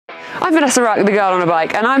I'm Vanessa Ruck, the girl on a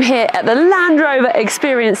bike, and I'm here at the Land Rover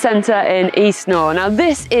Experience Centre in East Nor. Now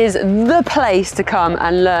this is the place to come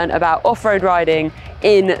and learn about off-road riding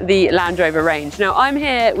in the Land Rover range. Now I'm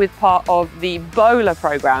here with part of the Bowler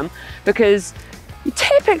programme because you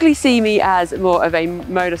typically see me as more of a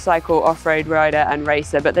motorcycle off-road rider and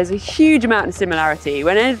racer, but there's a huge amount of similarity.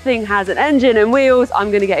 When anything has an engine and wheels, I'm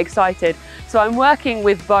going to get excited. So I'm working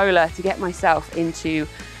with Bowler to get myself into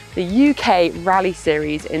the UK Rally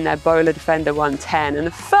Series in their Bowler Defender 110. And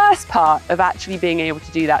the first part of actually being able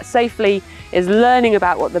to do that safely is learning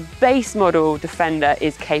about what the base model Defender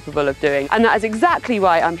is capable of doing. And that is exactly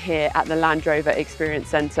why I'm here at the Land Rover Experience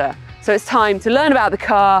Centre. So it's time to learn about the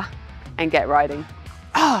car and get riding.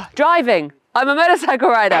 Driving! I'm a motorcycle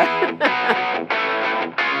rider!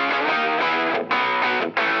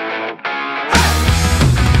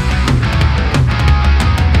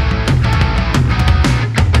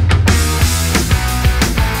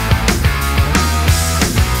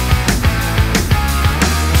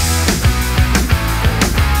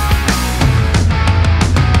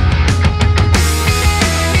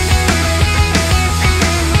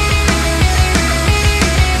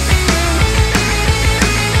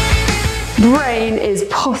 Brain is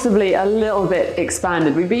possibly a little bit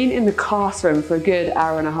expanded. We've been in the classroom for a good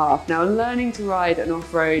hour and a half. Now, learning to ride an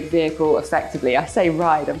off-road vehicle effectively, I say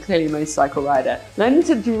ride, I'm clearly a motorcycle rider. Learning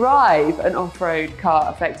to drive an off-road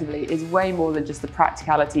car effectively is way more than just the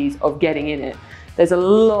practicalities of getting in it. There's a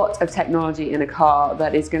lot of technology in a car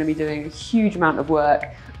that is going to be doing a huge amount of work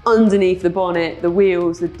underneath the bonnet, the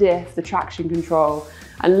wheels, the diff, the traction control,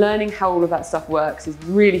 and learning how all of that stuff works is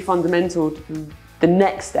really fundamental to the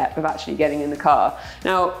next step of actually getting in the car.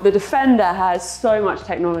 Now, the Defender has so much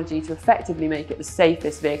technology to effectively make it the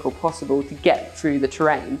safest vehicle possible to get through the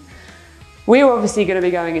terrain. We're obviously going to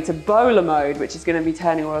be going into Bowler mode, which is going to be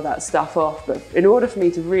turning all of that stuff off, but in order for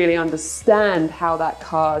me to really understand how that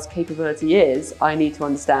car's capability is, I need to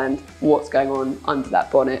understand what's going on under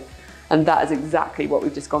that bonnet. And that is exactly what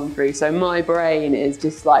we've just gone through. So my brain is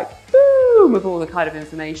just like, boom, with all the kind of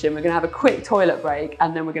information. We're gonna have a quick toilet break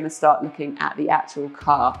and then we're gonna start looking at the actual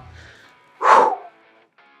car. Whew.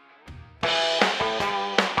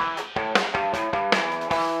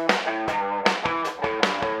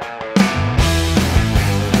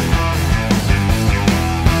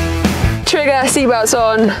 Trigger, seatbelts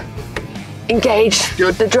on, engage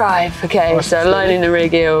the drive. Okay, so lining the rear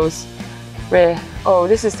gills, rear. Oh,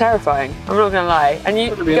 this is terrifying. I'm not gonna lie. And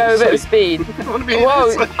you go a bit of speed.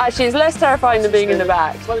 Whoa, actually it's less terrifying than being in the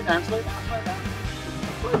back. Slow it down, slow it down, slow it down.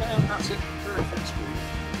 Slow it down, that's it. Perfect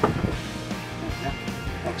speed. Yeah.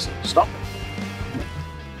 Excellent. Stop.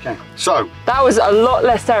 Okay, so. That was a lot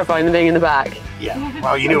less terrifying than being in the back. Yeah,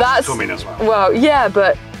 well you knew it was coming as well. Well, yeah,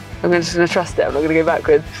 but I'm just gonna trust it. I'm not gonna go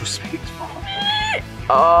backwards. Trust me, it's fine.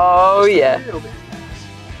 Oh, yeah.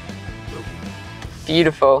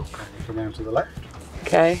 Beautiful. Come down to the left.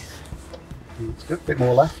 Okay. That's good, a bit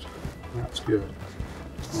more left. That's good.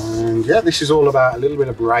 And yeah, this is all about a little bit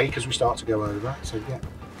of brake as we start to go over. So yeah,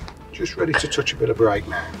 just ready to touch a bit of brake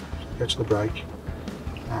now. So go to the brake.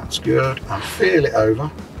 That's good. And feel it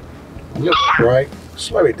over. A little bit of brake,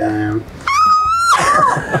 slow it down.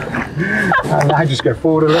 And now just go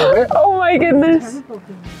forward a little bit. Oh my goodness.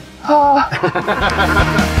 Oh.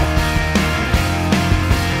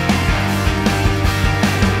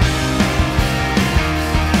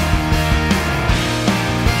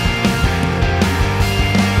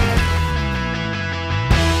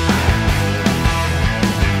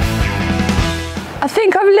 I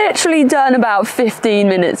think I've literally done about 15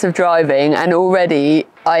 minutes of driving and already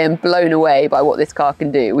I am blown away by what this car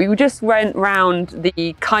can do. We just went round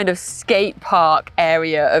the kind of skate park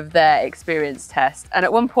area of their experience test, and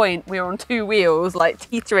at one point we were on two wheels like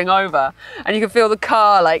teetering over and you could feel the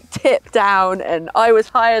car like tip down and I was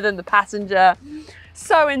higher than the passenger.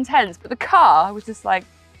 So intense, but the car was just like,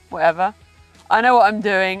 whatever, I know what I'm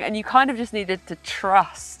doing, and you kind of just needed to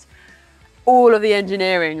trust all of the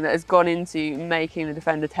engineering that has gone into making the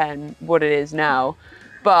Defender 10 what it is now.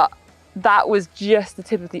 But that was just the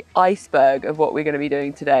tip of the iceberg of what we're going to be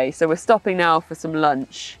doing today. So we're stopping now for some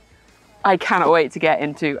lunch. I cannot wait to get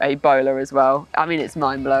into a Bowler as well. I mean, it's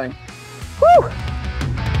mind-blowing. Woo!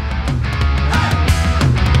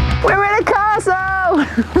 We're in a castle!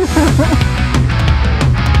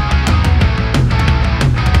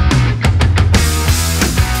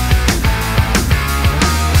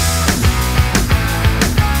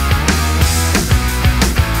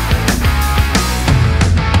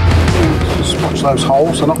 Those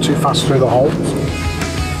holes, so not too fast through the holes.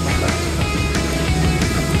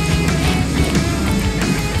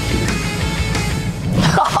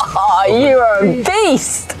 You are a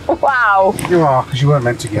beast! Wow. You are, because you weren't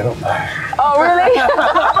meant to get up there. Oh, really?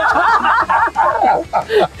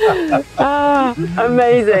 Ah,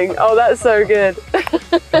 amazing. Oh, that's so good.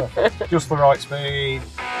 Just the right speed.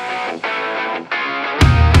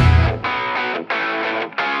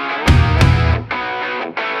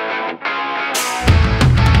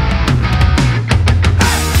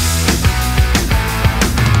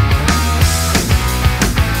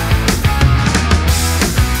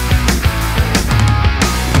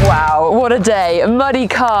 Wow, what a day. A muddy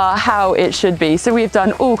car, how it should be. So we've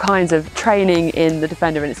done all kinds of training in the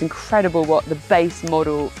Defender, and it's incredible what the base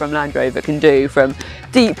model from Land Rover can do, from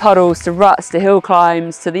deep puddles to ruts to hill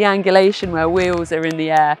climbs to the angulation where wheels are in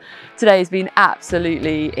the air. Today's been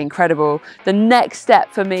absolutely incredible. The next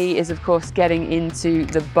step for me is of course getting into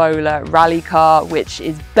the Bowler rally car, which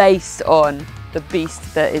is based on the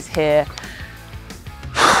beast that is here.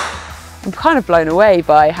 I'm kind of blown away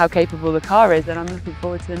by how capable the car is, and I'm looking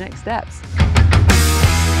forward to the next steps.